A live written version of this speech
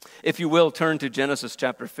If you will, turn to Genesis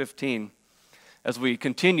chapter 15 as we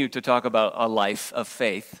continue to talk about a life of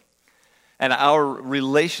faith and our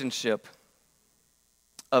relationship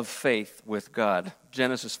of faith with God.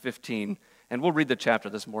 Genesis 15, and we'll read the chapter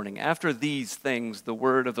this morning. After these things, the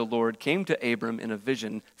word of the Lord came to Abram in a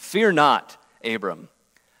vision. Fear not, Abram.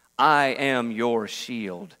 I am your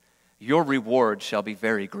shield. Your reward shall be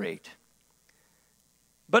very great.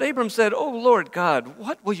 But Abram said, O Lord God,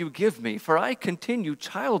 what will you give me? For I continue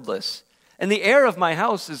childless, and the heir of my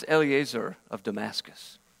house is Eliezer of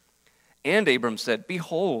Damascus. And Abram said,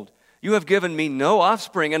 Behold, you have given me no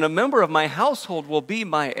offspring, and a member of my household will be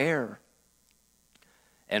my heir.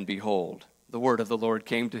 And behold, the word of the Lord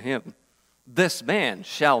came to him. This man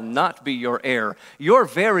shall not be your heir. Your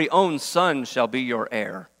very own son shall be your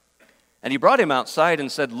heir. And he brought him outside and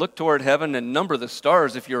said, Look toward heaven and number the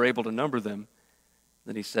stars if you're able to number them.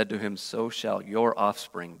 Then he said to him, So shall your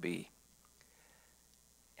offspring be.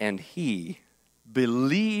 And he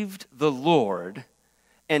believed the Lord,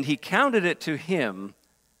 and he counted it to him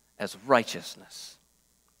as righteousness.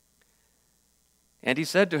 And he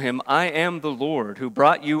said to him, I am the Lord who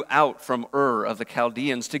brought you out from Ur of the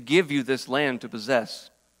Chaldeans to give you this land to possess.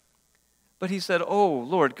 But he said, O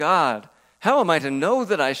Lord God, how am I to know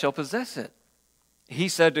that I shall possess it? He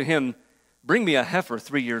said to him, Bring me a heifer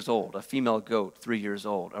 3 years old, a female goat 3 years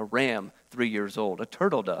old, a ram 3 years old, a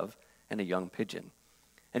turtle dove, and a young pigeon.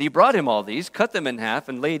 And he brought him all these, cut them in half,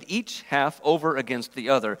 and laid each half over against the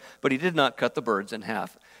other, but he did not cut the birds in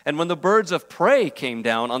half. And when the birds of prey came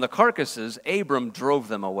down on the carcasses, Abram drove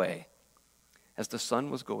them away. As the sun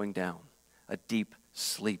was going down, a deep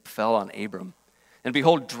sleep fell on Abram. And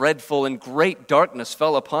behold, dreadful and great darkness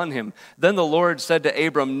fell upon him. Then the Lord said to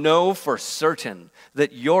Abram, Know for certain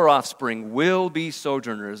that your offspring will be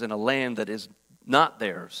sojourners in a land that is not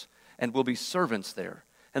theirs, and will be servants there.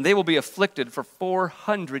 And they will be afflicted for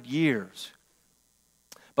 400 years.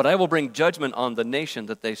 But I will bring judgment on the nation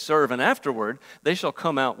that they serve, and afterward they shall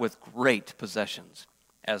come out with great possessions.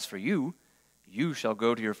 As for you, you shall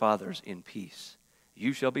go to your fathers in peace.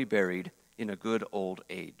 You shall be buried in a good old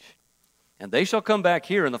age. And they shall come back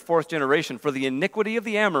here in the 4th generation, for the iniquity of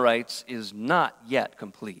the Amorites is not yet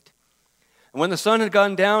complete. And when the sun had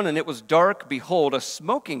gone down and it was dark, behold, a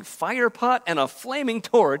smoking firepot and a flaming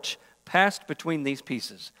torch passed between these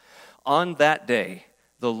pieces. On that day,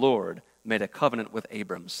 the Lord made a covenant with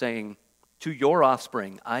Abram, saying, To your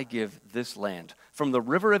offspring I give this land, from the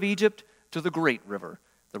river of Egypt to the great river,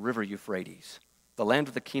 the river Euphrates, the land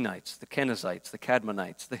of the Kenites, the Kenizzites, the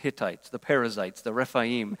Cadmonites, the Hittites, the Perizzites, the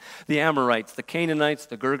Rephaim, the Amorites, the Canaanites,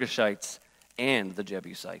 the Girgashites, and the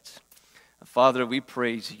Jebusites. Father, we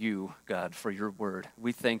praise you, God, for your word.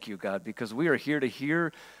 We thank you, God, because we are here to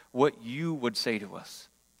hear what you would say to us.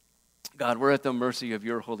 God, we're at the mercy of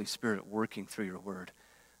your Holy Spirit working through your word.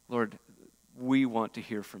 Lord, we want to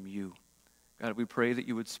hear from you. God, we pray that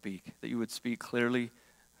you would speak clearly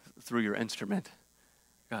through your instrument,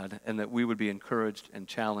 God, and that we would be encouraged and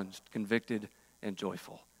challenged, convicted and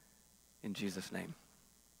joyful. In Jesus' name.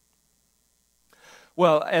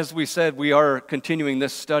 Well, as we said, we are continuing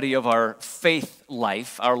this study of our faith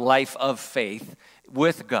life, our life of faith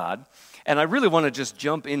with God. And I really want to just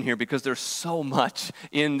jump in here because there's so much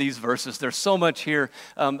in these verses. There's so much here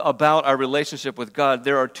about our relationship with God.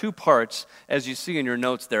 There are 2 parts, as you see in your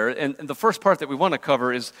notes there. And the first part that we want to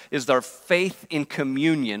cover is our faith in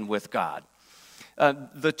communion with God.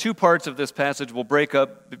 The 2 parts of this passage will break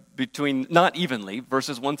up between, not evenly,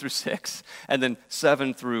 verses 1 through 6, and then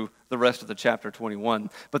 7 through the rest of the chapter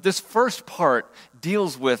 21. But this first part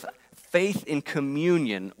deals with faith in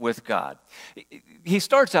communion with God. He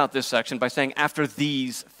starts out this section by saying, after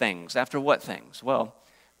these things. After what things? Well,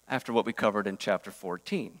 after what we covered in chapter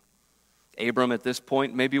 14. Abram at this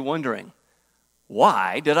point may be wondering,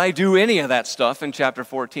 why did I do any of that stuff in chapter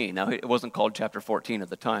 14? Now, it wasn't called chapter 14 at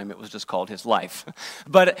the time. It was just called his life.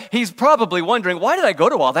 But he's probably wondering, why did I go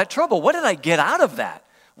to all that trouble? What did I get out of that?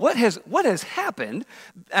 What has happened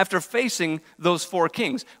after facing those 4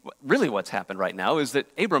 kings? Really what's happened right now is that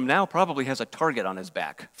Abram now probably has a target on his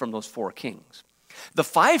back from those 4 kings. The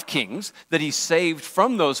 5 kings that he saved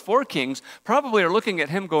from those 4 kings probably are looking at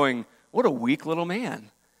him going, what a weak little man.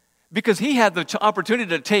 Because he had the opportunity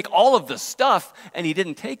to take all of the stuff and he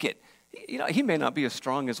didn't take it. You know, he may not be as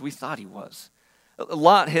strong as we thought he was.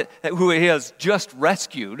 Lot, who he has just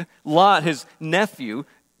rescued, Lot, his nephew,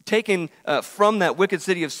 taken from that wicked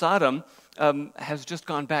city of Sodom, has just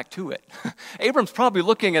gone back to it. Abram's probably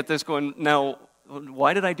looking at this going, now,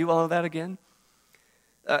 why did I do all of that again?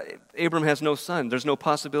 Abram has no son. There's no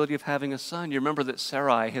possibility of having a son. You remember that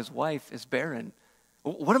Sarai, his wife, is barren.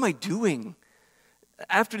 What am I doing?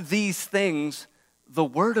 After these things, the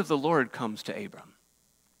word of the Lord comes to Abram.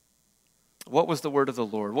 What was the word of the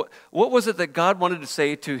Lord? What was it that God wanted to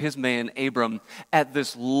say to his man Abram at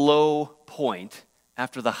this low point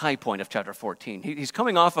after the high point of chapter 14? He's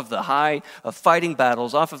coming off of the high of fighting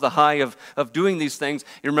battles, off of the high of doing these things.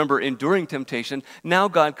 You remember, enduring temptation. Now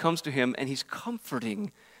God comes to him and he's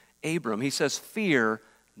comforting Abram. He says, fear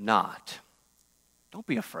not. Don't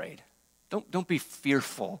be afraid. Don't be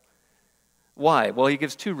fearful. Why? Well, he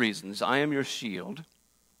gives two reasons. I am your shield,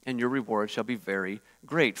 and your reward shall be very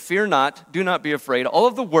great. Fear not, do not be afraid. All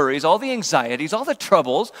of the worries, all the anxieties, all the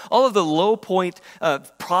troubles, all of the low point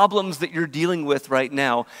problems that you're dealing with right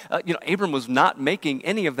now, Abram was not making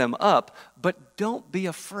any of them up, but don't be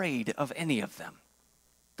afraid of any of them.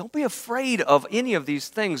 Don't be afraid of any of these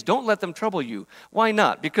things. Don't let them trouble you. Why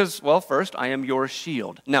not? Because, well, first, I am your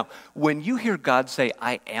shield. Now, when you hear God say,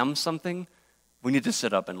 I am something, we need to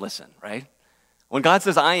sit up and listen, right? When God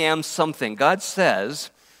says, I am something, God says,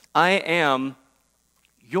 I am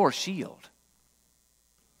your shield.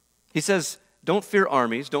 He says, don't fear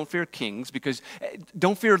armies, don't fear kings, because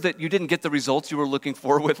don't fear that you didn't get the results you were looking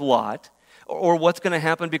for with Lot, or what's going to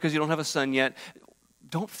happen because you don't have a son yet.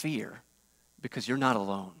 Don't fear, because you're not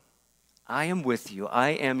alone. I am with you. I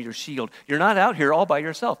am your shield. You're not out here all by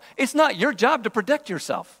yourself. It's not your job to protect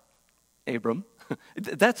yourself, Abram.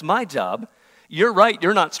 That's my job. You're right,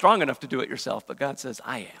 you're not strong enough to do it yourself, but God says,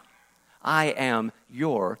 I am. I am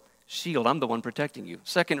your shield. I'm the one protecting you.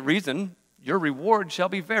 Second reason, your reward shall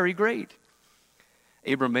be very great.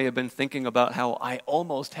 Abram may have been thinking about how I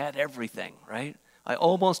almost had everything, right? I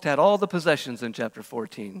almost had all the possessions in chapter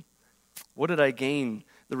 14. What did I gain?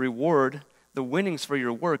 The reward, the winnings for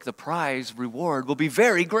your work, the prize reward will be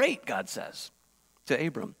very great, God says to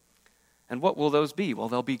Abram. And what will those be? Well,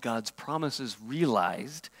 they'll be God's promises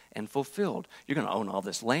realized and fulfilled. You're going to own all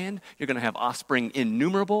this land. You're going to have offspring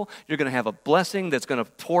innumerable. You're going to have a blessing that's going to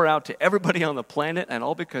pour out to everybody on the planet, and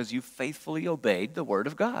all because you faithfully obeyed the word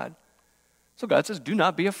of God. So God says, do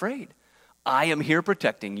not be afraid. I am here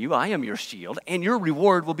protecting you. I am your shield, and your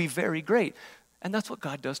reward will be very great. And that's what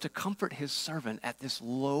God does to comfort his servant at this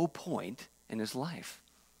low point in his life.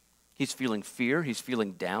 He's feeling fear. He's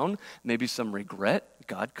feeling down, maybe some regret.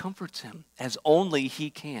 God comforts him as only he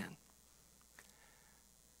can.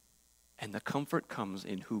 And the comfort comes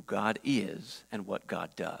in who God is and what God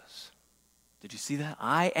does. Did you see that?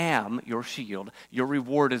 I am your shield. Your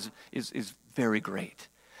reward is very great.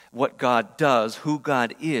 What God does, who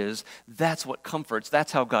God is, that's what comforts.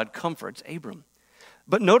 That's how God comforts Abram.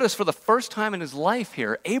 But notice, for the first time in his life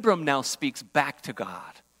here, Abram now speaks back to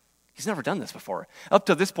God. He's never done this before. Up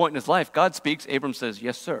to this point in his life, God speaks, Abram says,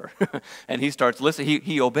 yes, sir. And he starts listening,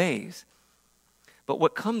 he obeys. But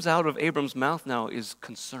what comes out of Abram's mouth now is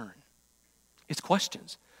concern. It's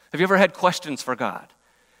questions. Have you ever had questions for God?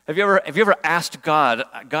 Have you ever asked God,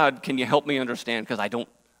 God, can you help me understand? Because I don't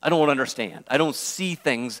want to understand. I don't see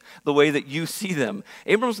things the way that you see them.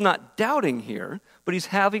 Abram's not doubting here, but he's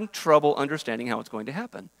having trouble understanding how it's going to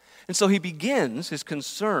happen. And so he begins his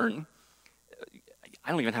concern. I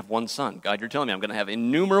don't even have one son. God, you're telling me I'm going to have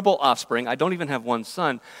innumerable offspring. I don't even have one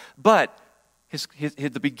son. But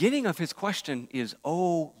the beginning of his question is,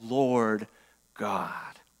 O Lord God,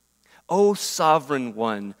 O Sovereign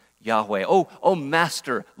One, Yahweh, oh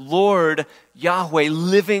Master, Lord, Yahweh,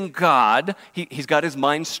 living God. He's got his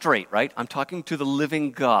mind straight, right? I'm talking to the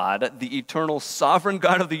living God, the eternal sovereign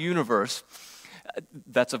God of the universe.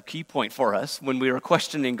 That's a key point for us. When we are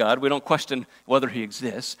questioning God, we don't question whether he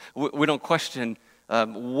exists. We don't question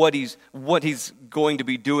what he's going to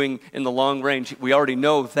be doing in the long range. We already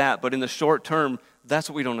know that, but in the short term, that's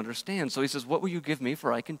what we don't understand. So he says, what will you give me,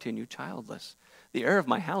 for I continue childless? The heir of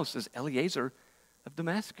my house is Eliezer of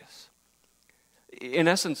Damascus. In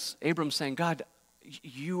essence, Abram's saying, God,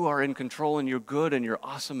 you are in control, and you're good, and you're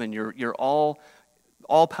awesome, and you're all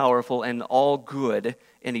powerful and all good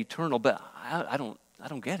and eternal, but I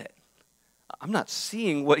don't get it. I'm not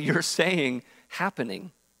seeing what you're saying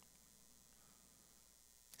happening.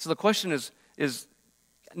 So the question is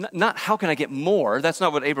not how can I get more? That's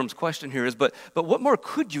not what Abram's question here is, but what more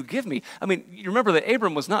could you give me? I mean, you remember that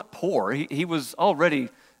Abram was not poor. He was already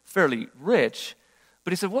fairly rich.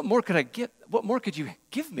 But he said, what more could I get? What more could you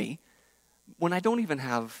give me when I don't even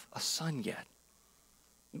have a son yet?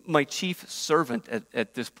 My chief servant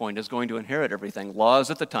at this point is going to inherit everything. Laws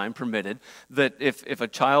at the time permitted that if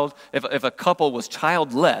a couple was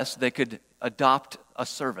childless, they could adopt a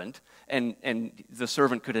servant, and the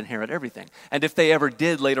servant could inherit everything. And if they ever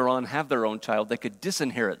did later on have their own child, they could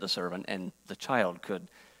disinherit the servant, and the child could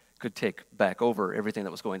take back over everything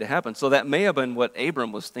that was going to happen. So that may have been what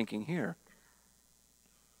Abram was thinking here.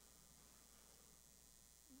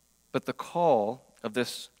 But the call of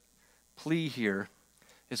this plea here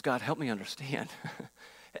is, God, help me understand.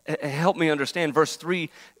 Help me understand. Verse 3,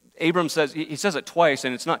 Abram says, he says it twice,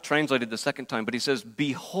 and it's not translated the second time, but he says,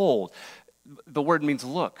 behold. The word means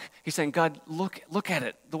look. He's saying, God, look at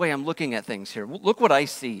it the way I'm looking at things here. Look what I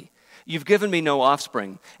see. You've given me no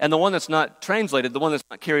offspring. And the one that's not translated, the one that's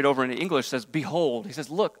not carried over into English says, behold. He says,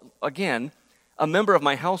 look, again, a member of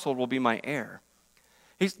my household will be my heir.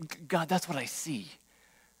 God, that's what I see.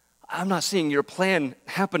 I'm not seeing your plan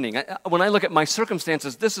happening. When I look at my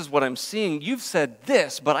circumstances, this is what I'm seeing. You've said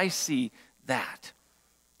this, but I see that.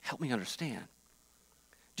 Help me understand.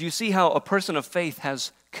 Do you see how a person of faith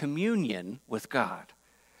has communion with God?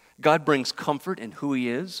 God brings comfort in who he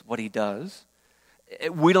is, what he does.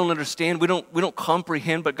 We don't understand, we don't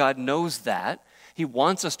comprehend, but God knows that. He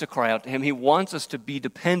wants us to cry out to him. He wants us to be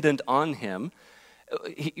dependent on him.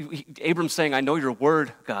 Abram's saying, I know your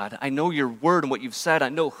word, God. I know your word and what you've said. I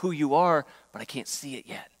know who you are, but I can't see it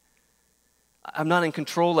yet. I'm not in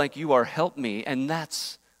control like you are. Help me. And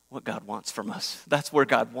that's what God wants from us. That's where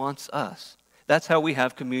God wants us. That's how we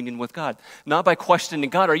have communion with God. Not by questioning,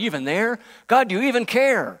 God, are you even there? God, do you even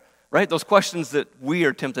care? Right? Those questions that we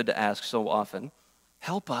are tempted to ask so often.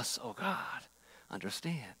 Help us, oh God,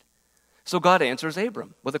 understand. So God answers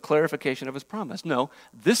Abram with a clarification of his promise. No,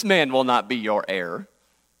 this man will not be your heir.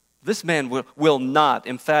 This man will not,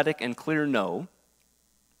 emphatic and clear no.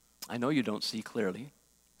 I know you don't see clearly,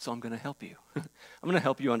 so I'm going to help you. I'm going to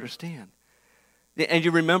help you understand. And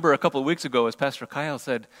you remember a couple of weeks ago, as Pastor Kyle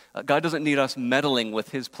said, God doesn't need us meddling with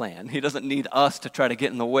his plan. He doesn't need us to try to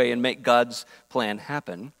get in the way and make God's plan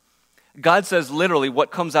happen. God says literally,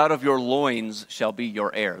 what comes out of your loins shall be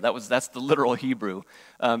your heir. That's the literal Hebrew.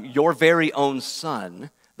 Your very own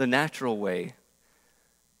son, the natural way,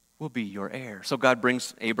 will be your heir. So God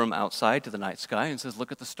brings Abram outside to the night sky and says,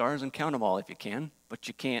 look at the stars and count them all if you can. But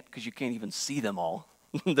you can't, because you can't even see them all.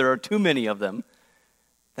 There are too many of them.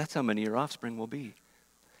 That's how many your offspring will be.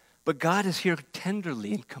 But God is here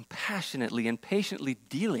tenderly and compassionately and patiently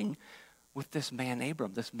dealing with this man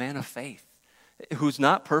Abram, this man of faith, who's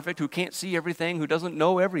not perfect, who can't see everything, who doesn't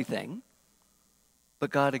know everything. But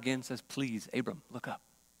God again says, please, Abram, look up.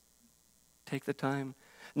 Take the time,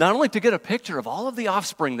 not only to get a picture of all of the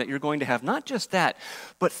offspring that you're going to have, not just that,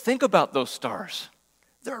 but think about those stars.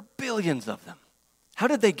 There are billions of them. How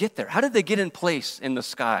did they get there? How did they get in place in the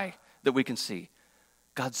sky that we can see?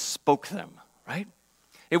 God spoke them, right?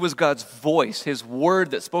 It was God's voice, his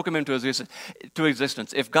word that spoke them into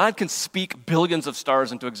existence. If God can speak billions of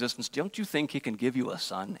stars into existence, don't you think he can give you a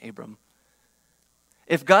son, Abram?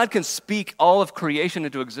 If God can speak all of creation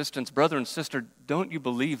into existence, brother and sister, don't you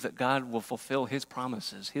believe that God will fulfill his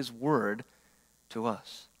promises, his word to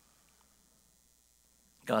us?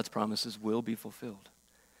 God's promises will be fulfilled.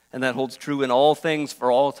 And that holds true in all things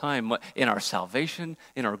for all time. In our salvation,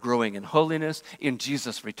 in our growing in holiness, in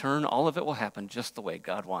Jesus' return, all of it will happen just the way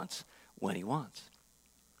God wants, when he wants.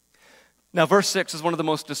 Now, verse 6 is one of the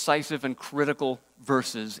most decisive and critical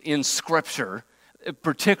verses in Scripture,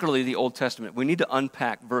 particularly the Old Testament. We need to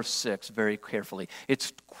unpack verse 6 very carefully.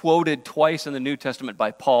 It's quoted twice in the New Testament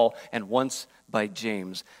by Paul and once by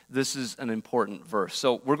James. This is an important verse.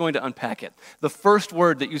 So we're going to unpack it. The first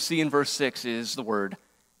word that you see in verse 6 is the word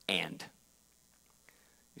and.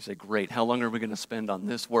 You say, great, how long are we going to spend on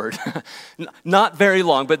this word? Not very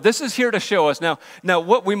long, but this is here to show us. Now,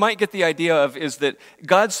 what we might get the idea of is that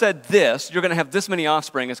God said this, you're going to have this many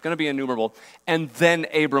offspring, it's going to be innumerable, and then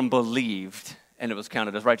Abram believed, and it was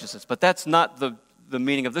counted as righteousness. But that's not the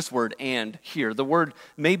meaning of this word, and, here. The word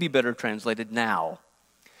may be better translated now.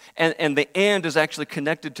 And the and is actually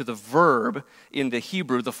connected to the verb in the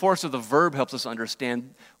Hebrew. The force of the verb helps us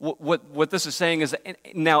understand. What this is saying is,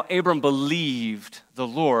 now Abram believed the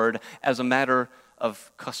Lord as a matter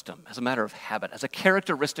of custom, as a matter of habit, as a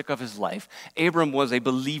characteristic of his life. Abram was a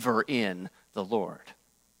believer in the Lord.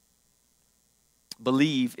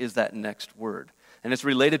 Believe is that next word. And it's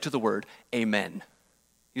related to the word amen.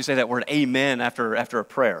 You say that word amen after a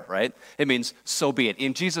prayer, right? It means so be it.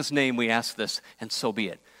 In Jesus' name we ask this, and so be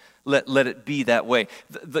it. Let it be that way.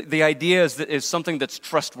 The idea is that it's something that's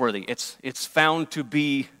trustworthy. It's found to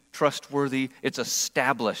be trustworthy. It's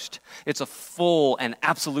established. It's a full and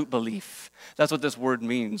absolute belief. That's what this word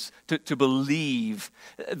means, to believe.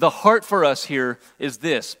 The heart for us here is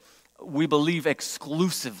this. We believe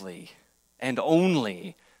exclusively and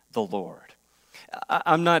only the Lord.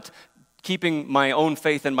 I'm not keeping my own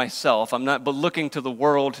faith in myself. I'm not looking to the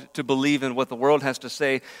world to believe in what the world has to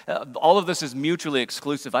say. All of this is mutually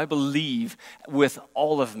exclusive. I believe with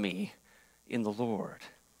all of me in the Lord.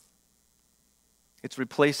 It's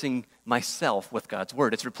replacing myself with God's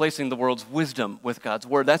word. It's replacing the world's wisdom with God's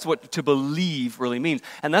word. That's what to believe really means.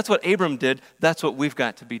 And that's what Abram did. That's what we've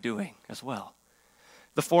got to be doing as well.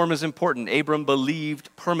 The form is important. Abram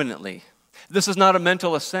believed permanently. This is not a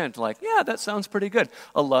mental assent like, yeah, that sounds pretty good.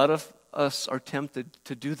 A lot of us are tempted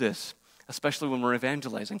to do this, especially when we're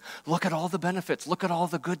evangelizing. Look at all the benefits. Look at all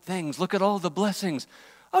the good things. Look at all the blessings.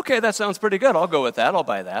 Okay, that sounds pretty good. I'll go with that. I'll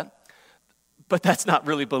buy that. But that's not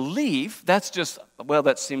really belief. That's just, well,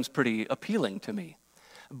 that seems pretty appealing to me.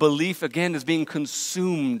 Belief, again, is being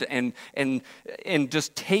consumed and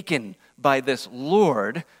just taken by this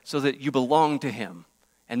Lord so that you belong to him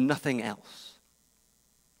and nothing else.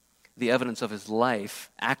 The evidence of his life,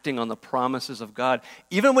 acting on the promises of God,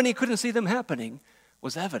 even when he couldn't see them happening,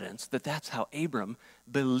 was evidence that that's how Abram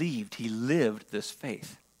believed. He lived this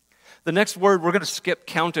faith. The next word, we're going to skip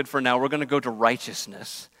counted for now. We're going to go to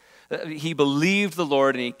righteousness. He believed the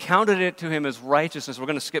Lord and he counted it to him as righteousness. We're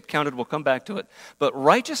going to skip counted. We'll come back to it. But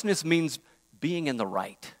righteousness means being in the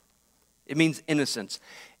right. It means innocence.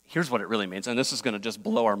 Here's what it really means, and this is going to just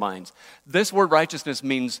blow our minds. This word righteousness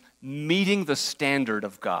means meeting the standard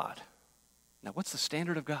of God. Now, what's the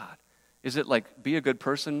standard of God? Is it like be a good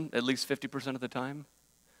person at least 50% of the time?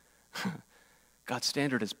 God's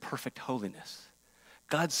standard is perfect holiness.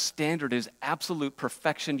 God's standard is absolute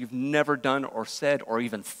perfection. You've never done or said or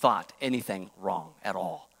even thought anything wrong at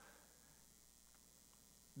all.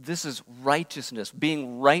 This is righteousness,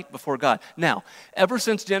 being right before God. Now, ever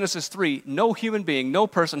since Genesis 3, no human being, no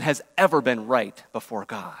person has ever been right before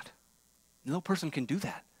God. No person can do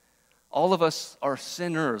that. All of us are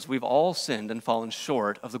sinners. We've all sinned and fallen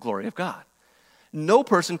short of the glory of God. No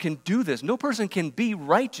person can do this. No person can be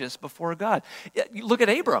righteous before God. Look at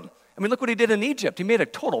Abram. I mean, look what he did in Egypt. He made a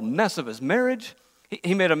total mess of his marriage.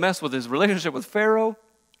 He made a mess with his relationship with Pharaoh.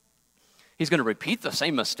 He's going to repeat the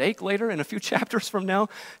same mistake later in a few chapters from now.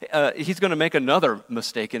 He's going to make another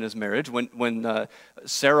mistake in his marriage when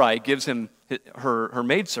Sarai gives him her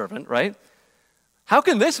maidservant, right? How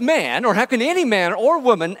can this man, or how can any man or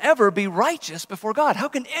woman ever be righteous before God? How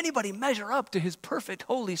can anybody measure up to his perfect,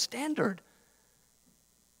 holy standard?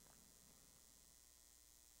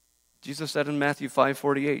 Jesus said in Matthew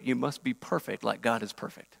 5:48, you must be perfect like God is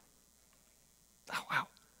perfect. Oh, wow.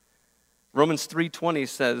 Romans 3:20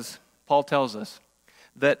 says, Paul tells us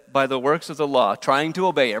that by the works of the law, trying to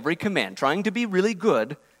obey every command, trying to be really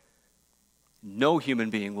good, no human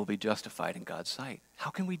being will be justified in God's sight. How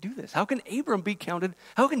can we do this? How can Abram be counted?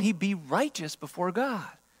 How can he be righteous before God?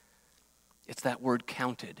 It's that word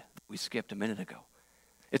counted that we skipped a minute ago.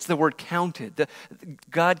 It's the word counted.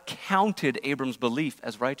 God counted Abram's belief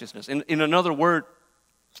as righteousness. In another word,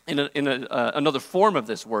 another form of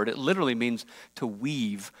this word, it literally means to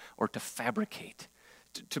weave or to fabricate,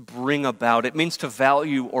 to bring about. It means to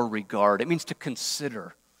value or regard. It means to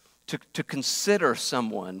consider, to consider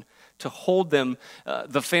someone, to hold them.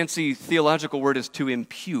 The fancy theological word is to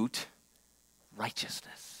impute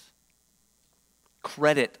righteousness.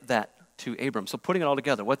 Credit that to Abram. So putting it all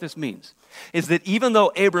together, what this means is that even though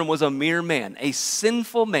Abram was a mere man, a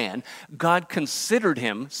sinful man, God considered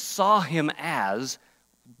him, saw him as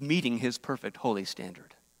meeting his perfect holy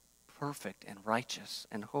standard. Perfect and righteous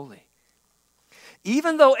and holy.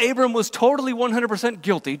 Even though Abram was totally 100%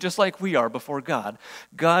 guilty, just like we are before God,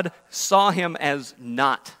 God saw him as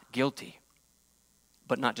not guilty.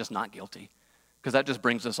 But not just not guilty, because that just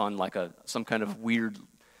brings us on like some kind of weird,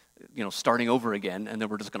 starting over again, and then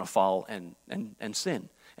we're just going to fall and sin.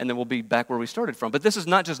 And then we'll be back where we started from. But this is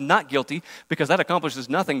not just not guilty, because that accomplishes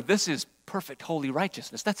nothing. This is perfect holy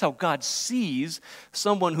righteousness. That's how God sees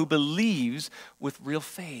someone who believes with real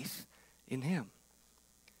faith in him.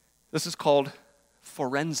 This is called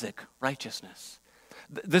forensic righteousness.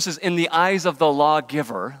 This is in the eyes of the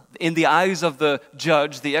lawgiver, in the eyes of the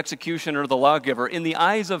judge, the executioner, the lawgiver, in the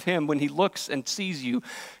eyes of him when he looks and sees you,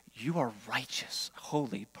 you are righteous,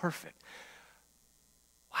 holy, perfect.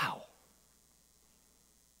 Wow.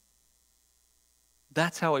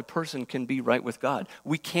 That's how a person can be right with God.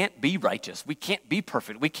 We can't be righteous. We can't be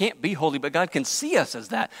perfect. We can't be holy, but God can see us as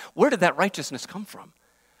that. Where did that righteousness come from?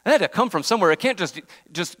 It had to come from somewhere. It can't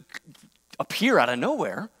just appear out of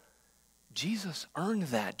nowhere. Jesus earned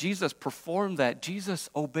that. Jesus performed that. Jesus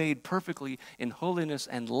obeyed perfectly in holiness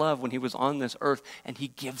and love when he was on this earth, and he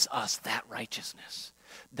gives us that righteousness.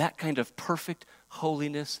 That kind of perfect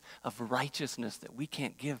holiness of righteousness that we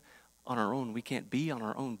can't give on our own. We can't be on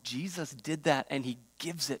our own. Jesus did that, and he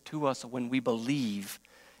gives it to us when we believe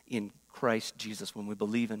in Christ Jesus, when we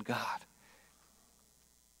believe in God.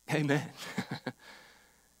 Amen.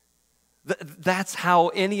 That's how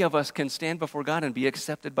any of us can stand before God and be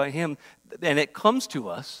accepted by him. And it comes to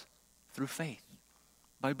us through faith.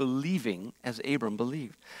 by believing as Abram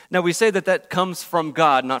believed. Now, we say that that comes from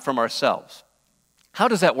God, not from ourselves. How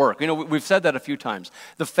does that work? We've said that a few times.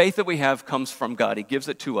 The faith that we have comes from God. He gives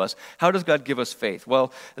it to us. How does God give us faith?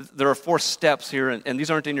 Well, there are 4 steps here, and these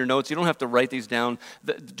aren't in your notes. You don't have to write these down.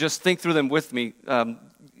 Just think through them with me.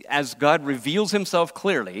 As God reveals himself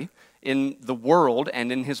clearly in the world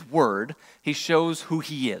and in his word, he shows who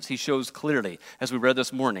he is. He shows clearly. As we read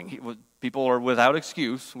this morning, people are without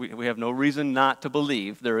excuse. We have no reason not to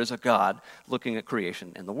believe there is a God looking at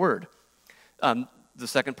creation and the word. The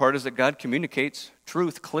second part is that God communicates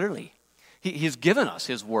truth clearly. He's given us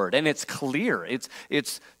his word, and it's clear.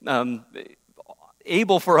 It's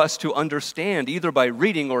able for us to understand either by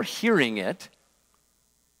reading or hearing it.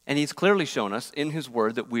 And he's clearly shown us in his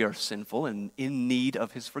word that we are sinful and in need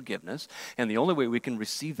of his forgiveness. And the only way we can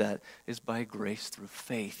receive that is by grace through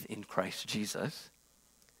faith in Christ Jesus.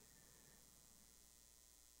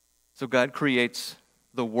 So God creates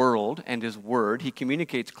the world and his word. He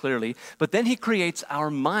communicates clearly, but then he creates our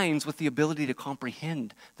minds with the ability to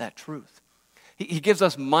comprehend that truth. He gives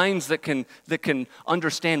us minds that can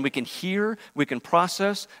understand. We can hear, we can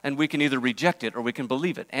process, and we can either reject it or we can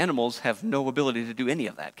believe it. Animals have no ability to do any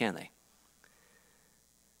of that, can they?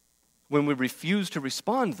 When we refuse to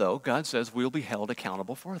respond, though, God says we'll be held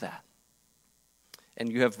accountable for that.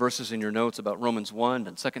 And you have verses in your notes about Romans 1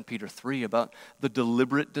 and 2 Peter 3 about the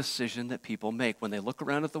deliberate decision that people make when they look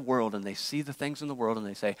around at the world and they see the things in the world and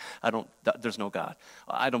they say, there's no God.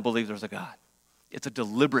 I don't believe there's a God. It's a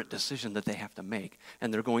deliberate decision that they have to make,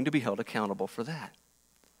 and they're going to be held accountable for that.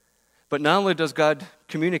 But not only does God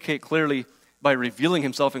communicate clearly by revealing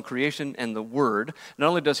himself in creation and the Word, not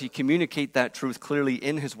only does he communicate that truth clearly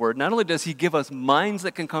in his Word, not only does he give us minds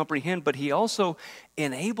that can comprehend, but he also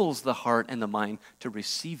enables the heart and the mind to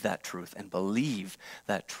receive that truth and believe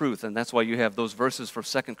that truth. And that's why you have those verses from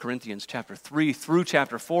 2 Corinthians chapter 3 through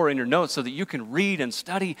chapter 4 in your notes, so that you can read and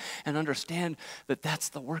study and understand that that's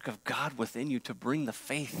the work of God within you to bring the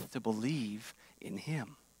faith to believe in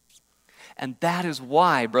him. And that is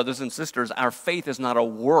why, brothers and sisters, our faith is not a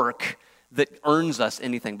work that earns us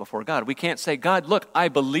anything before God. We can't say, God, look, I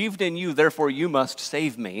believed in you, therefore you must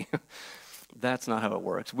save me. That's not how it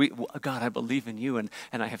works. God, I believe in you, and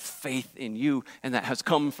I have faith in you, and that has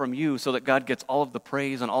come from you, so that God gets all of the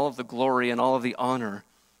praise and all of the glory and all of the honor,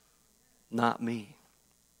 not me.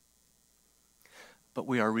 But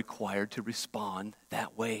we are required to respond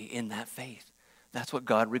that way in that faith. That's what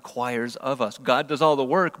God requires of us. God does all the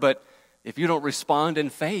work, but if you don't respond in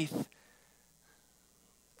faith,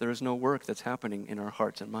 there is no work that's happening in our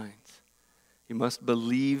hearts and minds. You must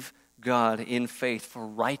believe God in faith for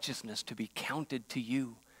righteousness to be counted to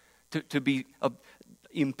you, to be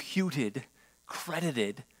imputed,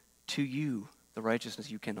 credited to you, the righteousness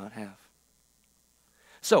you cannot have.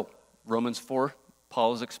 So, Romans 4,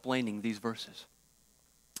 Paul is explaining these verses.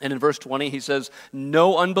 And in verse 20, he says,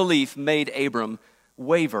 no unbelief made Abram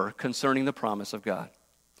waver concerning the promise of God.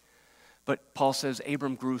 But Paul says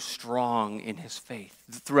Abram grew strong in his faith.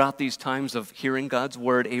 Throughout these times of hearing God's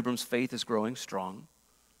word, Abram's faith is growing strong.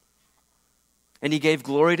 And he gave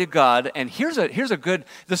glory to God. And here's a good,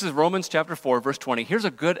 this is Romans chapter 4, verse 20. Here's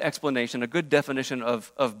a good explanation, a good definition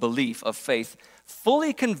of belief, of faith.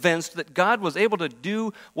 Fully convinced that God was able to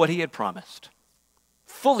do what he had promised.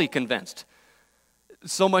 Fully convinced.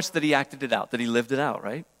 So much that he acted it out, that he lived it out,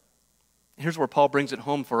 right? Here's where Paul brings it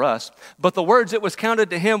home for us. But the words it was counted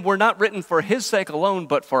to him were not written for his sake alone,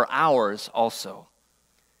 but for ours also.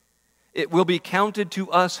 It will be counted to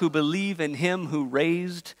us who believe in him who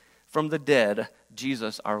raised from the dead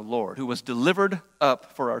Jesus our Lord, who was delivered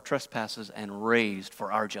up for our trespasses and raised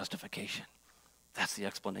for our justification. That's the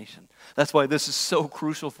explanation. That's why this is so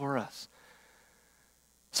crucial for us.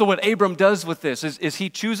 So what Abram does with this is he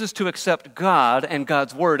chooses to accept God and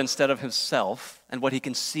God's word instead of himself and what he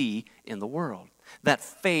can see in the world. That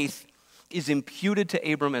faith is imputed to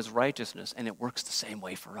Abram as righteousness, and it works the same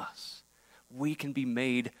way for us. We can be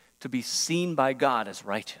made to be seen by God as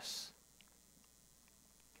righteous.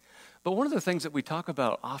 But one of the things that we talk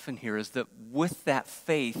about often here is that with that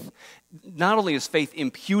faith, not only is faith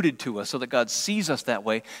imputed to us so that God sees us that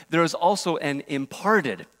way, there is also an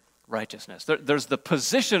imparted righteousness. There's the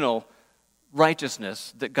positional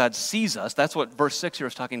righteousness that God sees us. That's what verse 6 here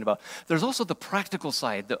is talking about. There's also the practical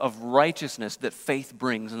side of righteousness that faith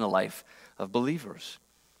brings in the life of believers.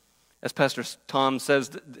 As Pastor Tom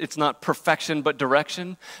says, it's not perfection but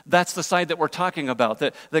direction. That's the side that we're talking about,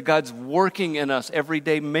 that God's working in us every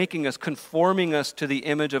day, making us, conforming us to the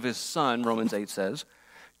image of his Son, Romans 8 says,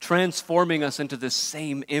 transforming us into this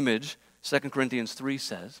same image, 2 Corinthians 3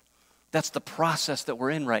 says. That's the process that we're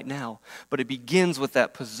in right now. But it begins with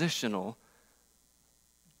that positional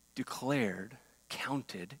declared,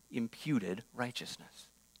 counted, imputed righteousness.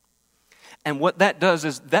 And what that does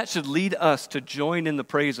is that should lead us to join in the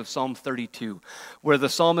praise of Psalm 32, where the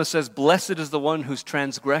psalmist says, "Blessed is the one whose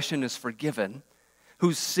transgression is forgiven,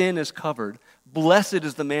 whose sin is covered. Blessed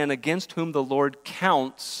is the man against whom the Lord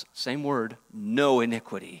counts," same word, "no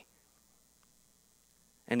iniquity,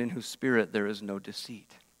 and in whose spirit there is no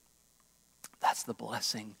deceit." That's the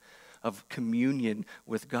blessing of communion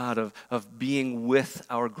with God, of being with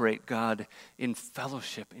our great God in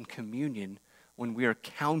fellowship, in communion, when we are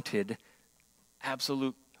counted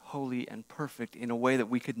absolute, holy, and perfect in a way that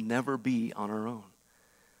we could never be on our own.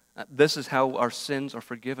 This is how our sins are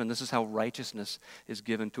forgiven. This is how righteousness is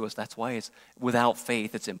given to us. That's why it's without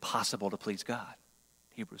faith, it's impossible to please God,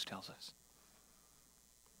 Hebrews tells us.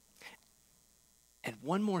 And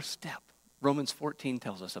one more step, Romans 14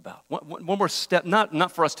 tells us about. One more step,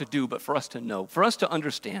 not for us to do, but for us to know, for us to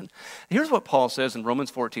understand. Here's what Paul says in Romans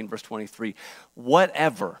 14, verse 23.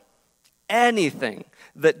 "Whatever, anything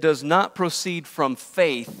that does not proceed from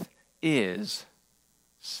faith is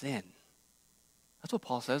sin." That's what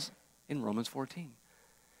Paul says in Romans 14.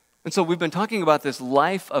 And so we've been talking about this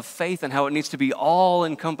life of faith and how it needs to be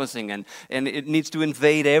all-encompassing and it needs to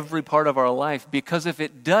invade every part of our life, because if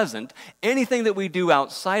it doesn't, anything that we do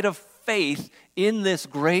outside of faith in this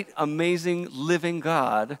great, amazing, living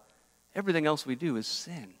God, everything else we do is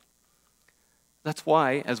sin. That's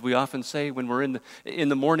why, as we often say when we're in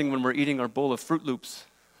the morning when we're eating our bowl of Fruit Loops,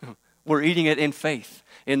 we're eating it in faith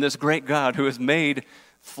in this great God who has made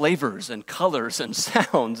flavors and colors and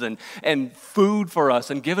sounds and food for us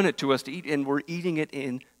and given it to us to eat, and we're eating it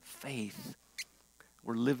in faith.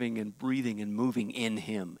 We're living and breathing and moving in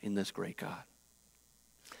Him, in this great God.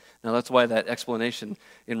 Now that's why that explanation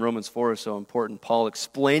in Romans 4 is so important. Paul,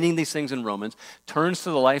 explaining these things in Romans, turns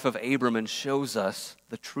to the life of Abram and shows us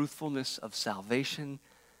the truthfulness of salvation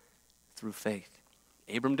through faith.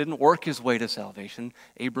 Abram didn't work his way to salvation.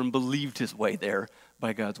 Abram believed his way there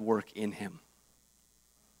by God's work in him.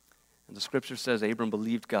 And the scripture says Abram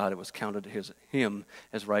believed God, it was counted to him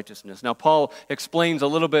as righteousness. Now Paul explains a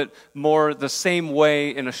little bit more the same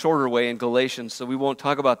way in a shorter way in Galatians, so we won't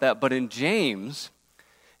talk about that. But in James,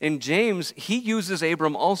 he uses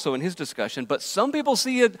Abram also in his discussion, but some people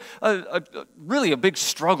see really a big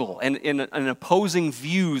struggle and in opposing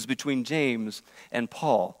views between James and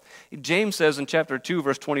Paul. James says in chapter 2,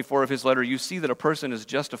 verse 24 of his letter, "You see that a person is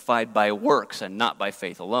justified by works and not by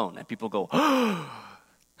faith alone." And people go,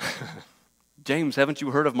 "James, haven't you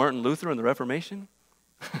heard of Martin Luther and the Reformation?"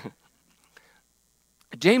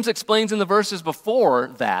 James explains in the verses before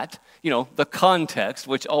that, the context,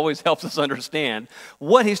 which always helps us understand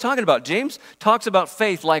what he's talking about. James talks about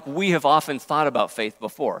faith like we have often thought about faith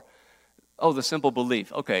before. Oh, the simple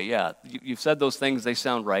belief. Okay, yeah, you've said those things, they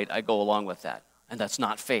sound right, I go along with that. And that's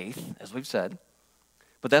not faith, as we've said.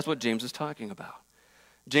 But that's what James is talking about.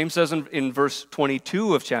 James says in verse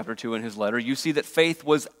 22 of chapter 2 in his letter, "You see that faith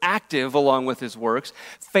was active along with his works.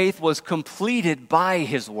 Faith was completed by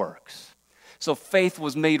his works." So faith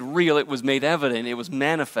was made real, it was made evident, it was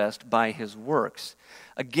manifest by his works.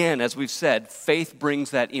 Again, as we've said, faith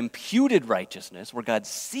brings that imputed righteousness where God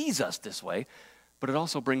sees us this way, but it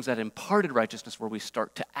also brings that imparted righteousness where we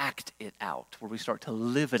start to act it out, where we start to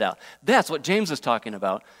live it out. That's what James is talking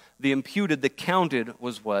about. The imputed, the counted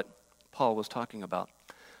was what Paul was talking about.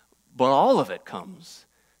 But all of it comes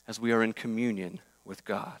as we are in communion with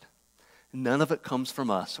God. None of it comes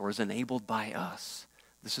from us or is enabled by us.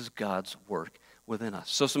 This is God's work within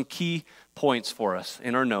us. So some key points for us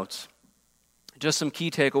in our notes. Just some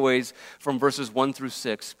key takeaways from verses 1 through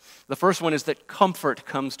 6. The first one is that comfort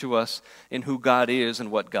comes to us in who God is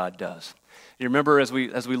and what God does. You remember as we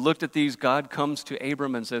looked at these, God comes to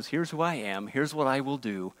Abram and says, "Here's who I am, here's what I will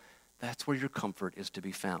do." That's where your comfort is to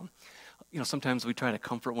be found. Sometimes we try to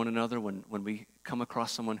comfort one another when we come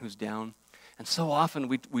across someone who's down. And so often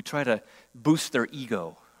we try to boost their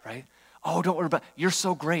ego, right? "Oh, don't worry about it. You're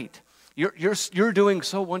so great. You're doing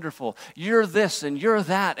so wonderful. You're this and you're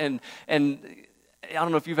that." And I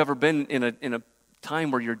don't know if you've ever been in a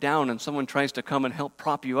time where you're down and someone tries to come and help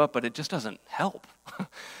prop you up, but it just doesn't help.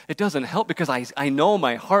 It doesn't help because I know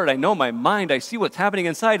my heart, I know my mind, I see what's happening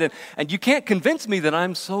inside, and you can't convince me that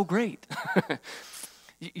I'm so great.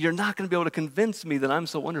 You're not going to be able to convince me that I'm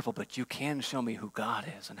so wonderful, but you can show me who God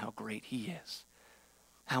is and how great He is.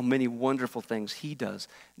 How many wonderful things He does.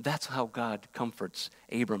 That's how God comforts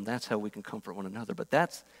Abram. That's how we can comfort one another. But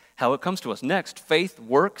that's how it comes to us. Next, faith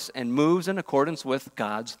works and moves in accordance with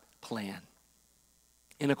God's plan.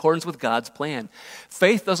 In accordance with God's plan.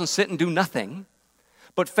 Faith doesn't sit and do nothing,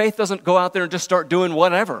 but faith doesn't go out there and just start doing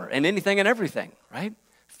whatever and anything and everything, right?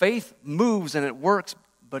 Faith moves and it works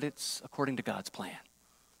but it's according to God's plan,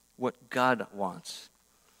 what God wants,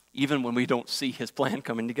 even when we don't see his plan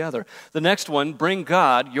coming together. The next one, bring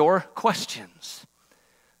God your questions.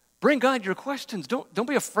 Bring God your questions. Don't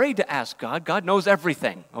be afraid to ask God. God knows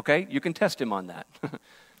everything, okay? You can test him on that.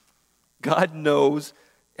 God knows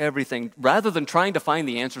everything. Rather than trying to find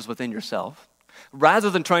the answers within yourself, rather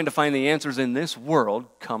than trying to find the answers in this world,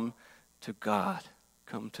 come to God.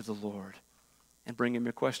 Come to the Lord and bring him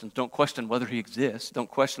your questions. Don't question whether he exists. Don't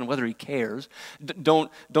question whether he cares.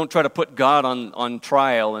 Don't try to put God on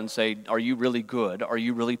trial and say, are you really good? Are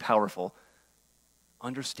you really powerful?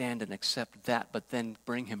 Understand and accept that, but then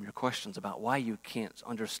bring him your questions about why you can't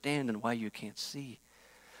understand and why you can't see.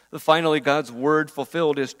 Finally, God's word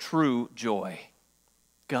fulfilled is true joy.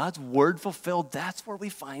 God's word fulfilled, that's where we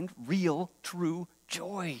find real, true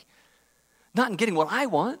joy. Not in getting what I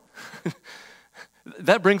want.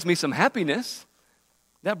 That brings me some happiness.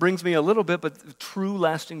 That brings me a little bit, but true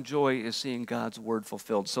lasting joy is seeing God's word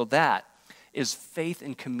fulfilled. So that is faith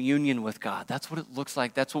in communion with God. That's what it looks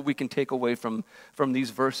like. That's what we can take away from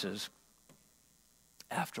these verses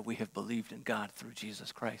after we have believed in God through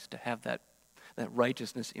Jesus Christ, to have that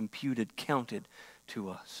righteousness imputed, counted to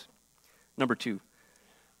us. Number 2,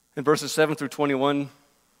 in verses 7 through 21,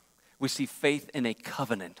 we see faith in a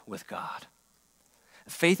covenant with God.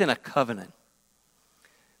 Faith in a covenant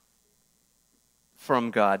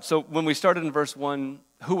from God. So when we started in verse 1,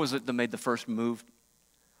 who was it that made the first move?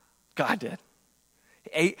 God did.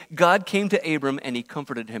 God came to Abram and he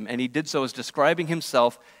comforted him, and he did so as describing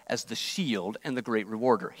himself as the shield and the great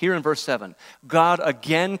rewarder. Here in verse 7, God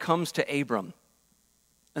again comes to Abram.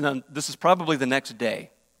 And then this is probably the next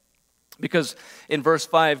day, because in verse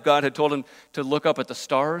 5, God had told him to look up at the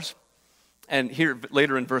stars. And here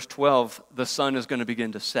later in verse 12, the sun is going to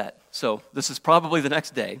begin to set. So this is probably the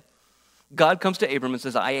next day. God comes to Abram and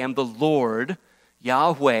says, I am the Lord,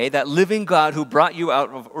 Yahweh, that living God who brought you out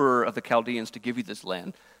of Ur of the Chaldeans to give you this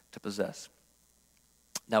land to possess.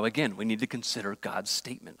 Now again, we need to consider God's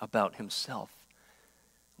statement about himself,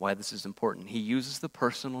 why this is important. He uses the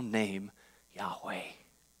personal name Yahweh,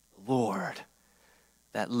 Lord,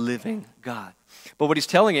 that living God. But what he's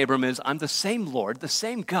telling Abram is, I'm the same Lord, the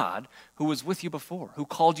same God who was with you before, who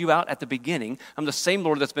called you out at the beginning. I'm the same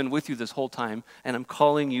Lord that's been with you this whole time, and I'm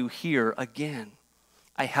calling you here again.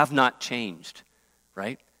 I have not changed,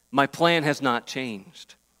 right? My plan has not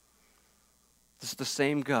changed. This is the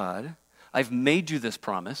same God. I've made you this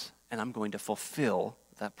promise, and I'm going to fulfill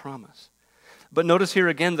that promise. But notice here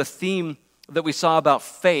again the theme that we saw about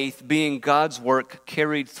faith being God's work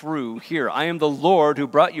carried through here. I am the Lord who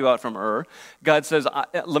brought you out from Ur. God says,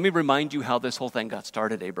 let me remind you how this whole thing got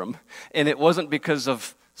started, Abram. And it wasn't because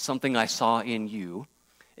of something I saw in you.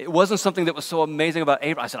 It wasn't something that was so amazing about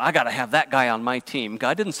Abram. I said, I got to have that guy on my team.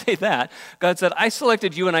 God didn't say that. God said, I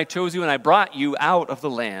selected you and I chose you and I brought you out of the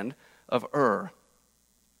land of Ur.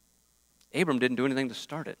 Abram didn't do anything to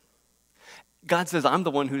start it. God says, I'm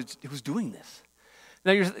the one who's doing this.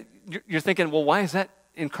 Now you're thinking, well, why is that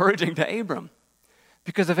encouraging to Abram?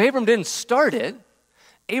 Because if Abram didn't start it,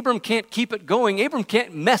 Abram can't keep it going. Abram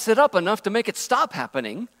can't mess it up enough to make it stop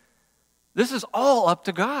happening. This is all up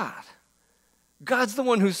to God. God's the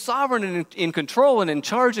one who's sovereign and in control and in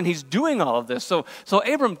charge, and he's doing all of this. So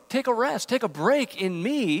Abram, take a rest, take a break in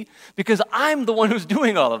me, because I'm the one who's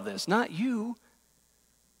doing all of this, not you.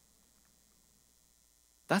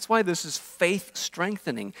 That's why this is faith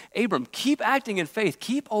strengthening. Abram, keep acting in faith.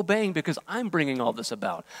 Keep obeying, because I'm bringing all this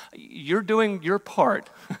about. You're doing your part.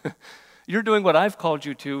 You're doing what I've called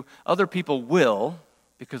you to. Other people will,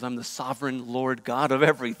 because I'm the sovereign Lord God of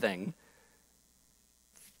everything.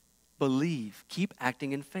 Believe. Keep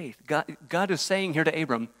acting in faith. God is saying here to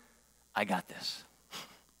Abram, I got this.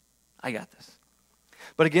 I got this.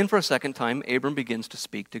 But again, for a second time, Abram begins to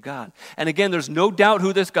speak to God. And again, there's no doubt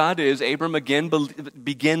who this God is. Abram again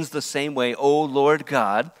begins the same way. Oh, Lord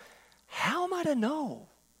God, how am I to know?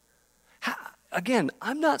 Again,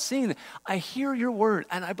 I'm not seeing it. I hear your word,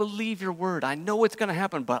 and I believe your word. I know it's going to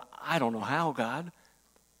happen, but I don't know how, God.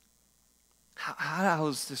 How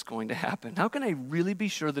is this going to happen? How can I really be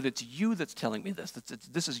sure that it's you that's telling me this?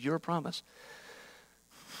 This is your promise.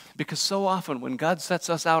 Because so often when God sets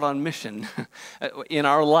us out on mission in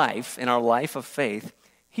our life of faith,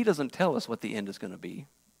 he doesn't tell us what the end is going to be.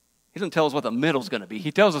 He doesn't tell us what the middle is going to be.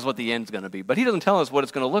 He tells us what the end is going to be, but he doesn't tell us what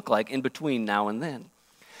it's going to look like in between now and then.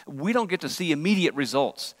 We don't get to see immediate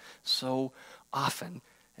results so often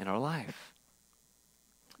in our life.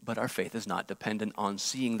 But our faith is not dependent on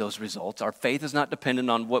seeing those results. Our faith is not dependent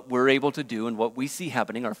on what we're able to do and what we see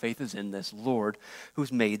happening. Our faith is in this Lord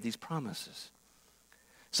who's made these promises.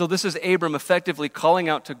 So this is Abram effectively calling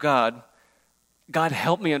out to God God,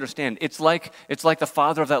 help me understand. It's like the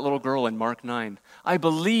father of that little girl in Mark 9. I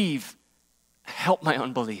believe, help my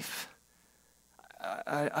unbelief.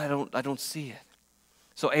 I don't see it.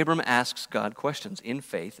 So Abram asks God questions in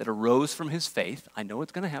faith that arose from his faith. I know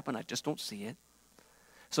it's going to happen, I just don't see it.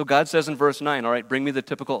 So God says in verse 9, all right, bring me the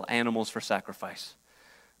typical animals for sacrifice.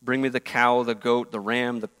 Bring me the cow, the goat, the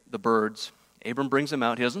ram, the birds. Abram brings them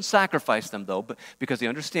out. He doesn't sacrifice them, though, but because he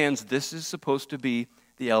understands this is supposed to be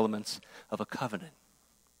the elements of a covenant.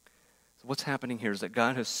 So what's happening here is that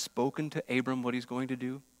God has spoken to Abram what he's going to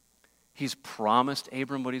do. He's promised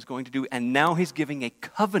Abram what he's going to do, and now he's giving a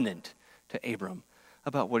covenant to Abram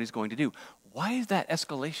about what he's going to do. Why is that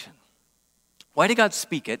escalation? Why did God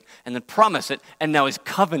speak it and then promise it, and now he's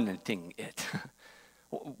covenanting it?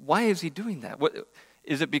 Why is he doing that?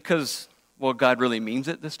 Is it because, God really means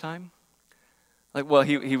it this time?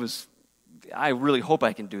 He was, I really hope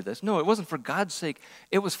I can do this. No, it wasn't for God's sake.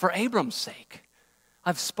 It was for Abram's sake.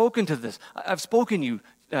 I've spoken to this. I've spoken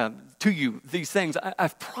to you these things.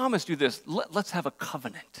 I've promised you this. Let's have a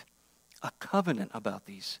covenant about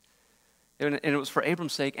these. And it was for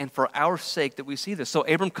Abram's sake and for our sake that we see this. So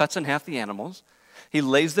Abram cuts in half the animals. He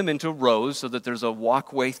lays them into rows so that there's a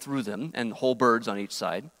walkway through them and whole birds on each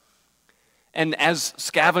side. And as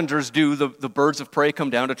scavengers do, the birds of prey come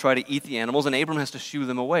down to try to eat the animals, and Abram has to shoo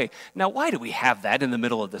them away. Now, why do we have that in the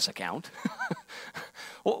middle of this account?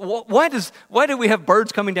 Why do we have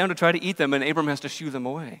birds coming down to try to eat them, and Abram has to shoo them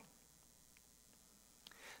away?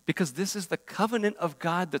 Because this is the covenant of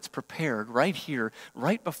God that's prepared right here,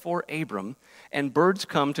 right before Abram, and birds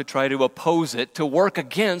come to try to oppose it, to work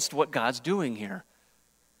against what God's doing here,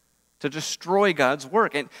 to destroy God's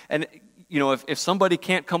work. And if somebody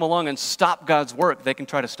can't come along and stop God's work, they can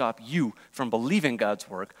try to stop you from believing God's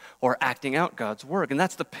work or acting out God's work. And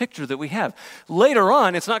that's the picture that we have. Later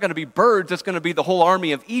on, it's not going to be birds, it's going to be the whole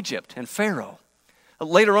army of Egypt and Pharaoh.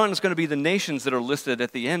 Later on, it's going to be the nations that are listed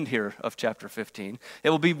at the end here of chapter 15. It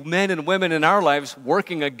will be men and women in our lives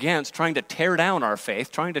working against, trying to tear down our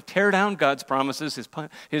faith, trying to tear down God's promises,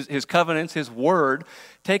 his covenants, his word,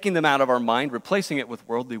 taking them out of our mind, replacing it with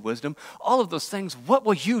worldly wisdom. All of those things, what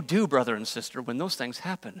will you do, brother and sister, when those things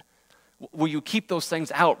happen? Will you keep those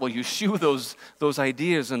things out? Will you shoo those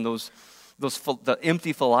ideas and the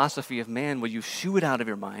empty philosophy of man, will you shoo it out of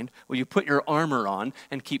your mind? Will you put your armor on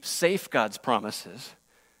and keep safe God's promises?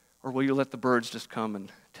 Or will you let the birds just come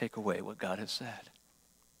and take away what God has said?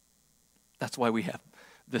 That's why we have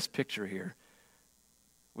this picture here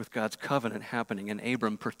with God's covenant happening and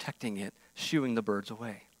Abram protecting it, shooing the birds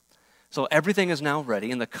away. So everything is now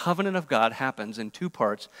ready, and the covenant of God happens in two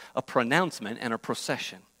parts, a pronouncement and a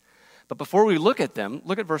procession. But before we look at them,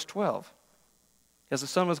 look at verse 12. As the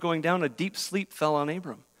sun was going down, a deep sleep fell on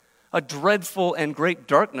Abram. A dreadful and great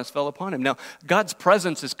darkness fell upon him. Now, God's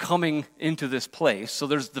presence is coming into this place, so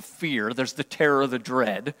there's the fear, there's the terror, the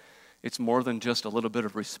dread. It's more than just a little bit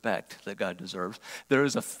of respect that God deserves.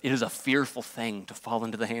 It is a fearful thing to fall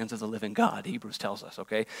into the hands of the living God, Hebrews tells us,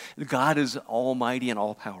 okay? God is almighty and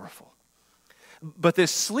all-powerful. But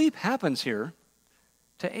this sleep happens here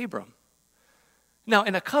to Abram. Now,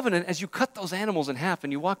 in a covenant, as you cut those animals in half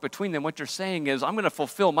and you walk between them, what you're saying is, I'm going to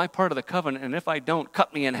fulfill my part of the covenant, and if I don't,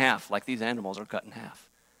 cut me in half like these animals are cut in half.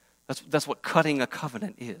 That's what cutting a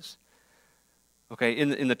covenant is. Okay,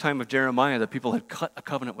 in the time of Jeremiah, the people had cut a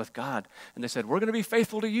covenant with God, and they said, we're going to be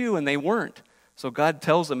faithful to you, and they weren't. So God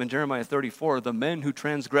tells them in Jeremiah 34, the men who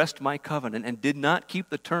transgressed my covenant and did not keep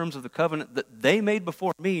the terms of the covenant that they made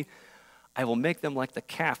before me, I will make them like the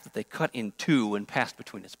calf that they cut in two and passed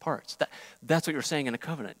between its parts. That's what you're saying in a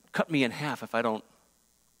covenant. Cut me in half if I don't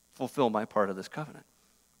fulfill my part of this covenant.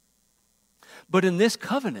 But in this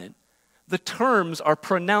covenant, the terms are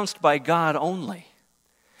pronounced by God only.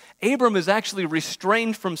 Abram is actually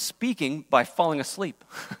restrained from speaking by falling asleep.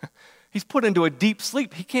 He's put into a deep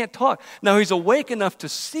sleep. He can't talk. Now, he's awake enough to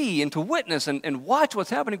see and to witness and watch what's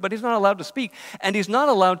happening, but he's not allowed to speak. And he's not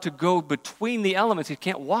allowed to go between the elements. He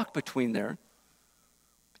can't walk between there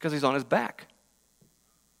because he's on his back.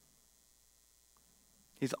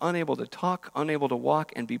 He's unable to talk, unable to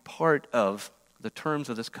walk, and be part of the terms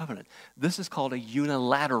of this covenant. This is called a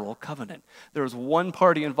unilateral covenant. There's one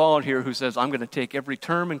party involved here who says, I'm going to take every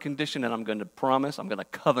term and condition and I'm going to promise, I'm going to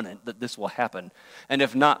covenant that this will happen. And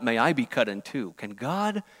if not, may I be cut in two. Can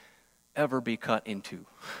God ever be cut in two?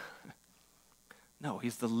 No,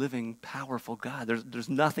 he's the living, powerful God. There's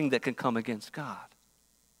nothing that can come against God.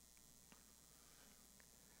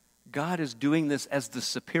 God is doing this as the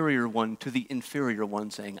superior one to the inferior one,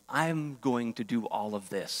 saying, I'm going to do all of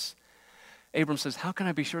this. Abram says, how can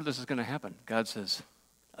I be sure this is going to happen? God says,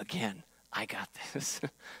 again, I got this.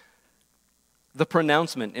 The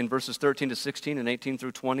pronouncement in verses 13 to 16 and 18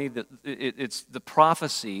 through 20, it's the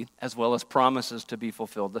prophecy as well as promises to be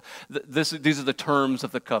fulfilled. These are the terms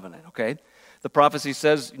of the covenant, okay? The prophecy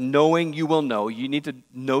says, knowing you will know. You need to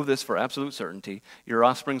know this for absolute certainty. Your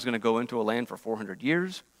offspring's going to go into a land for 400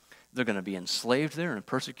 years. They're going to be enslaved there and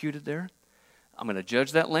persecuted there. I'm going to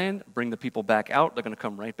judge that land, bring the people back out. They're going to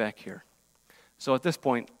come right back here. So at this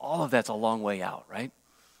point, all of that's a long way out, right?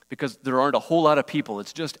 Because there aren't a whole lot of people.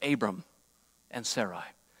 It's just Abram and Sarai.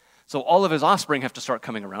 So all of his offspring have to start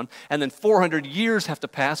coming around, and then 400 years have to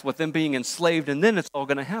pass with them being enslaved, and then it's all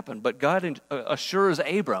going to happen. But God assures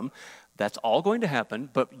Abram, that's all going to happen,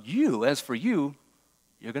 but you, as for you,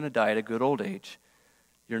 you're going to die at a good old age.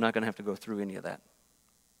 You're not going to have to go through any of that.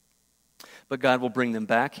 But God will bring them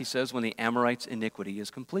back, he says, when the Amorites' iniquity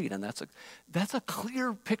is complete. And that's a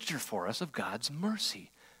clear picture for us of God's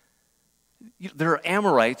mercy. There are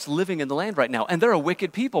Amorites living in the land right now, and they're a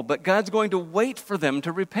wicked people, but God's going to wait for them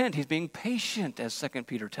to repent. He's being patient, as 2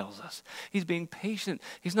 Peter tells us. He's being patient.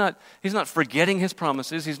 He's not forgetting his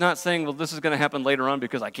promises. He's not saying, well, this is going to happen later on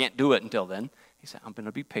because I can't do it until then. He said, I'm going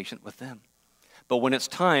to be patient with them. But when it's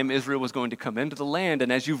time, Israel was going to come into the land,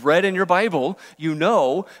 and as you've read in your Bible, you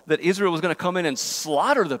know that Israel was going to come in and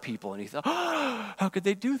slaughter the people. And he thought, oh, how could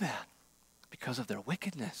they do that? Because of their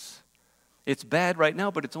wickedness. It's bad right now,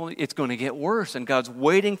 but it's going to get worse, and God's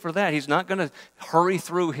waiting for that. He's not going to hurry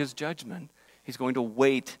through his judgment. He's going to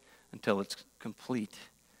wait until it's complete,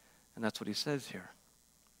 and that's what he says here.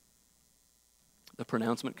 The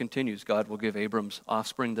pronouncement continues. God will give Abram's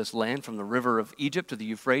offspring this land from the river of Egypt to the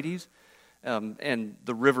Euphrates, and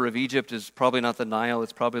the river of Egypt is probably not the Nile.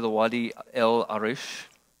 It's probably the Wadi El Arish.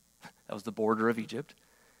 That was the border of Egypt.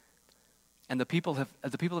 And the people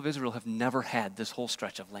of Israel have never had this whole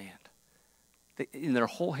stretch of land. In their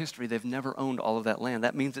whole history, they've never owned all of that land.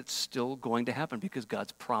 That means it's still going to happen because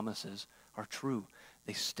God's promises are true.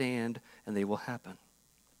 They stand and they will happen.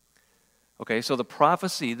 Okay, so the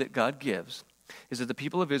prophecy that God gives is that the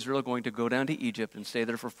people of Israel are going to go down to Egypt and stay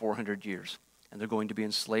there for 400 years. And they're going to be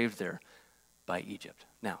enslaved there by Egypt.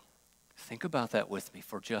 Now, think about that with me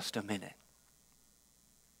for just a minute.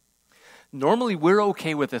 Normally, we're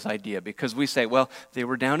okay with this idea because we say, well, they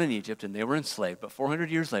were down in Egypt and they were enslaved, but 400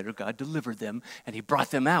 years later, God delivered them and he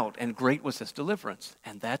brought them out, and great was his deliverance.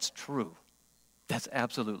 And that's true. That's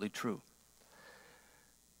absolutely true.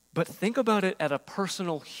 But think about it at a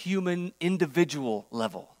personal, human, individual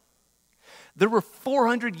level. There were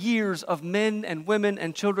 400 years of men and women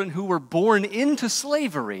and children who were born into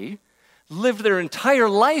slavery, lived their entire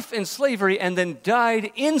life in slavery, and then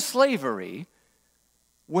died in slavery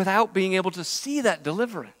without being able to see that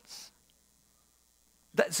deliverance.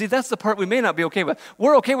 That's the part we may not be okay with.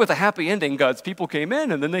 We're okay with a happy ending. God's people came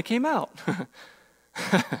in and then they came out.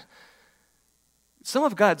 Some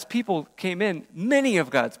of God's people came in, many of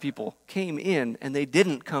God's people came in and they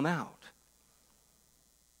didn't come out.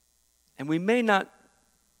 And we may not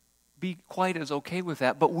be quite as okay with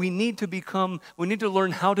that, but we need to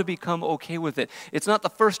learn how to become okay with it. It's not the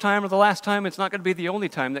first time or the last time, it's not going to be the only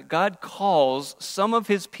time that God calls some of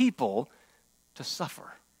his people to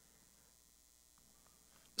suffer.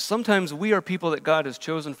 Sometimes we are people that God has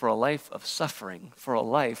chosen for a life of suffering, for a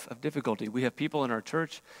life of difficulty. We have people in our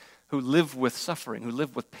church who live with suffering, who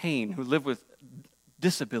live with pain, who live with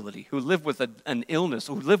disability, who live with an illness,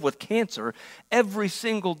 who live with cancer every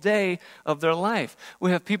single day of their life. We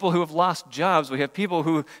have people who have lost jobs. We have people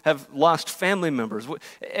who have lost family members.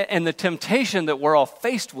 And the temptation that we're all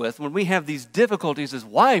faced with when we have these difficulties is,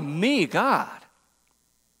 why me, God?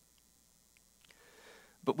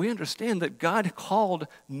 But we understand that God called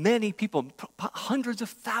many people, hundreds of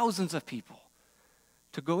thousands of people,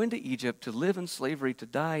 to go into Egypt, to live in slavery, to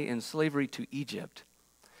die in slavery to Egypt.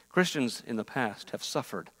 Christians in the past have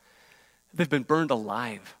suffered. They've been burned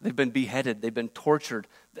alive. They've been beheaded. They've been tortured.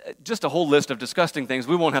 Just a whole list of disgusting things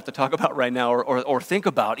we won't have to talk about right now or think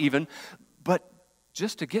about even. But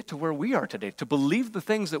just to get to where we are today, to believe the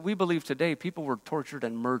things that we believe today, people were tortured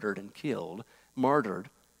and murdered and killed, martyred,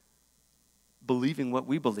 believing what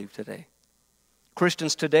we believe today.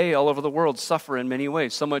 Christians today all over the world suffer in many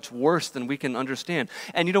ways, so much worse than we can understand.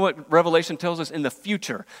 And you know what Revelation tells us? In the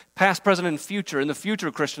future, past, present, and future, in the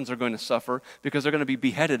future Christians are going to suffer because they're going to be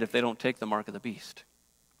beheaded if they don't take the mark of the beast.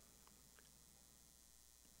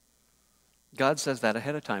 God says that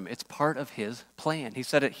ahead of time. It's part of his plan. He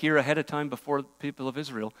said it here ahead of time before the people of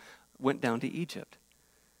Israel went down to Egypt.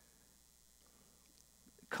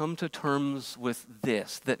 Come to terms with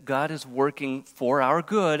this, that God is working for our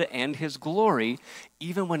good and his glory,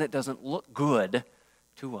 even when it doesn't look good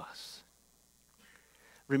to us.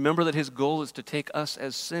 Remember that his goal is to take us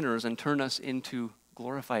as sinners and turn us into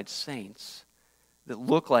glorified saints that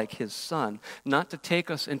look like his Son, not to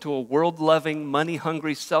take us into a world-loving,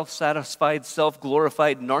 money-hungry, self-satisfied,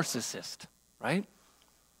 self-glorified narcissist, right?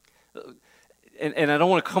 And I don't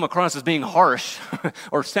want to come across as being harsh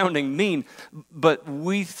or sounding mean, but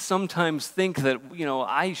we sometimes think that,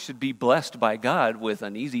 I should be blessed by God with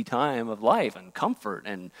an easy time of life and comfort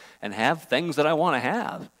and have things that I want to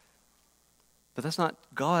have. But that's not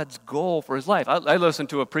God's goal for his life. I listened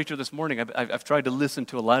to a preacher this morning. I've tried to listen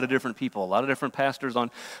to a lot of different people, a lot of different pastors on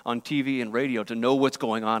TV and radio to know what's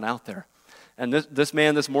going on out there. And this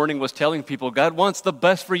man this morning was telling people, God wants the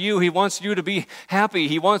best for you. He wants you to be happy.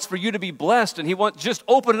 He wants for you to be blessed. And he wants, just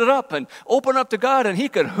open it up and open up to God. And he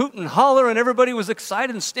could hoot and holler and everybody was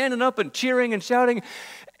excited and standing up and cheering and shouting.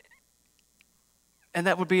 And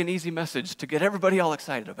that would be an easy message to get everybody all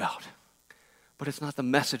excited about. But it's not the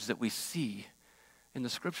message that we see in the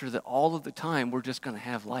scripture, that all of the time we're just going to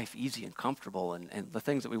have life easy and comfortable and the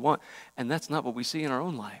things that we want. And that's not what we see in our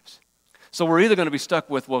own lives. So we're either going to be stuck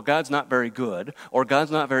with, well, God's not very good, or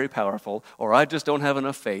God's not very powerful, or I just don't have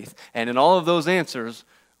enough faith. And in all of those answers,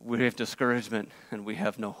 we have discouragement and we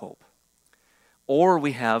have no hope. Or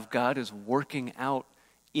we have God is working out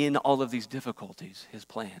in all of these difficulties his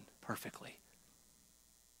plan perfectly.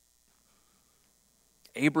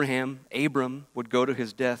 Abram would go to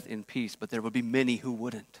his death in peace, but there would be many who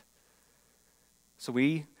wouldn't. So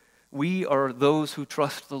we are those who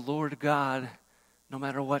trust the Lord God no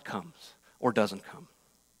matter what comes or doesn't come.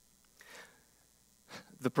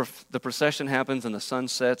 The procession happens and the sun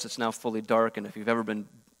sets. It's now fully dark, and if you've ever been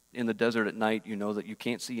in the desert at night, you know that you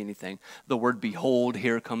can't see anything. The word behold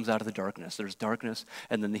here comes out of the darkness. There's darkness,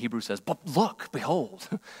 and then the Hebrew says, but look, behold.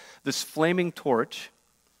 This flaming torch,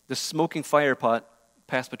 this smoking fire pot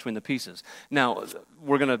passed between the pieces. Now,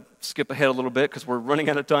 we're going to skip ahead a little bit because we're running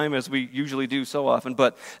out of time as we usually do so often,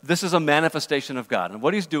 but this is a manifestation of God. And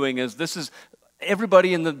what he's doing is,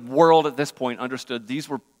 everybody in the world at this point understood these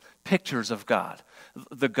were pictures of God,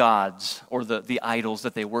 the gods or the idols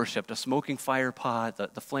that they worshipped, a smoking fire pot,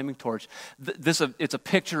 the flaming torch. It's a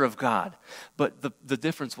picture of God. But the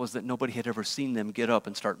difference was that nobody had ever seen them get up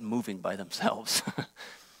and start moving by themselves.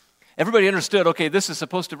 Everybody understood, okay, this is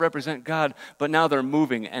supposed to represent God, but now they're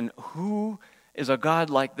moving. And who is a God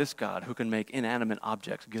like this God who can make inanimate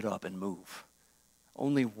objects get up and move?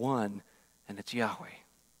 Only one, and it's Yahweh.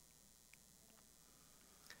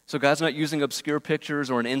 So God's not using obscure pictures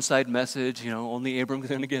or an inside message, only Abram's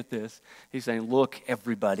going to get this. He's saying, look,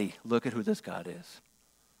 everybody, look at who this God is.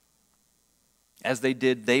 As they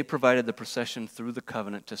did, they provided the procession through the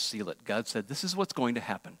covenant to seal it. God said, this is what's going to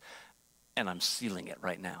happen, and I'm sealing it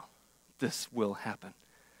right now. This will happen.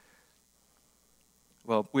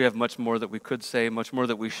 Well, we have much more that we could say, much more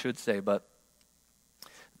that we should say, but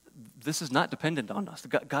this is not dependent on us.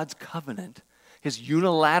 God's covenant, his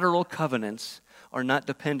unilateral covenants, are not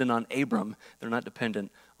dependent on Abram. They're not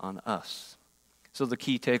dependent on us. So the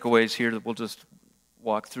key takeaways here that we'll just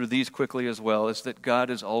walk through these quickly as well is that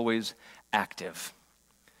God is always active.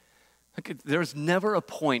 There's never a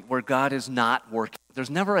point where God is not working. There's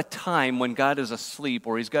never a time when God is asleep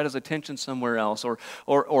or he's got his attention somewhere else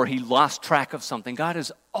or he lost track of something. God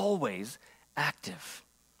is always active.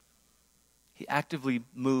 He actively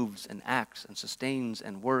moves and acts and sustains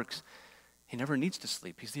and works. He never needs to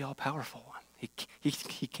sleep. He's the all-powerful one. He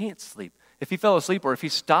can't sleep. If he fell asleep or if he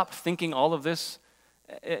stopped thinking all of this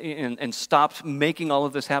and stopped making all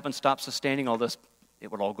of this happen, stopped sustaining all this,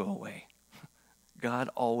 it would all go away. God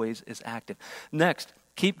always is active. Next,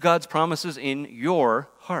 keep God's promises in your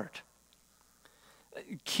heart.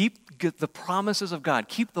 Keep the promises of God.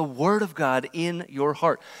 Keep the word of God in your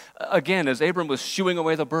heart. Again, as Abram was shooing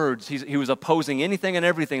away the birds, he was opposing anything and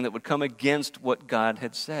everything that would come against what God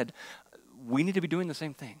had said. We need to be doing the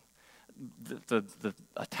same thing. The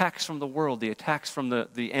attacks from the world, the attacks from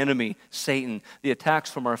the enemy, Satan, the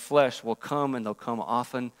attacks from our flesh will come, and they'll come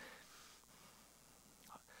often.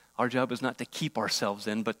 Our job is not to keep ourselves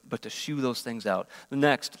in, but to shoo those things out.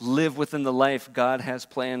 Next, live within the life God has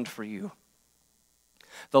planned for you.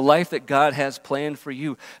 The life that God has planned for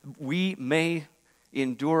you. We may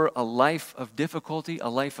endure a life of difficulty, a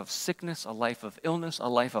life of sickness, a life of illness, a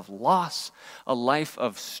life of loss, a life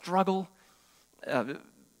of struggle.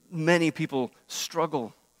 Many people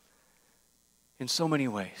struggle in so many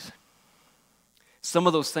ways. Some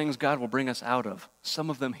of those things God will bring us out of.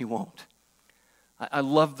 Some of them he won't. I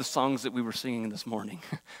love the songs that we were singing this morning.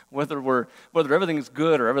 Whether everything's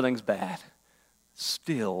good or everything's bad,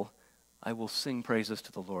 still I will sing praises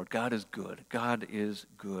to the Lord. God is good. God is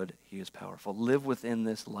good. He is powerful. Live within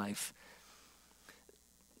this life.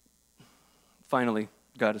 Finally,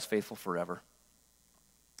 God is faithful forever.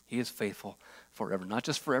 He is faithful forever, not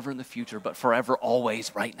just forever in the future, but forever,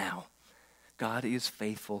 always, right now. God is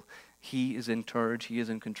faithful. He is in charge. He is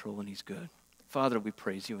in control, and he's good. Father, we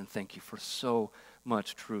praise you and thank you for so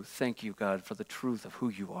much truth. Thank you, God, for the truth of who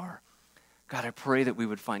you are. God, I pray that we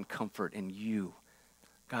would find comfort in you.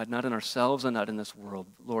 God, not in ourselves and not in this world.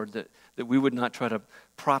 Lord, that we would not try to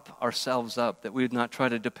prop ourselves up, that we would not try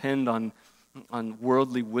to depend on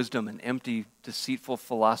worldly wisdom and empty, deceitful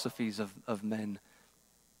philosophies of men.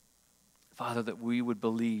 Father, that we would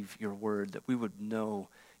believe your word, that we would know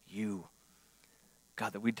you.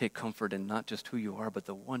 God, that we'd take comfort in not just who you are, but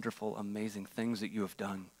the wonderful, amazing things that you have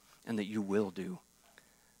done and that you will do.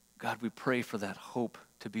 God, we pray for that hope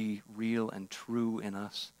to be real and true in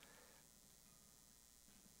us.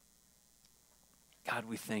 God,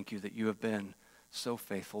 we thank you that you have been so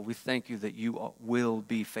faithful. We thank you that you will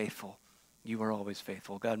be faithful. You are always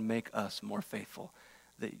faithful. God, make us more faithful,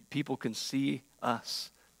 that people can see us,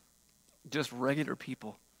 just regular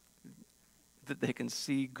people, that they can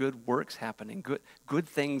see good works happening, good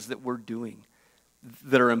things that we're doing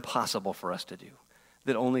that are impossible for us to do,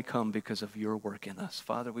 that only come because of your work in us.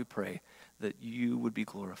 Father, we pray that you would be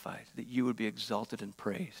glorified, that you would be exalted and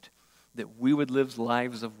praised, that we would live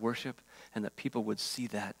lives of worship, and that people would see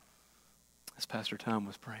that, as Pastor Tom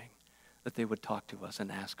was praying, that they would talk to us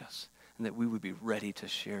and ask us, and that we would be ready to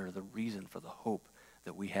share the reason for the hope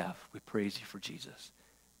that we have. We praise you for Jesus.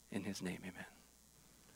 In his name, amen.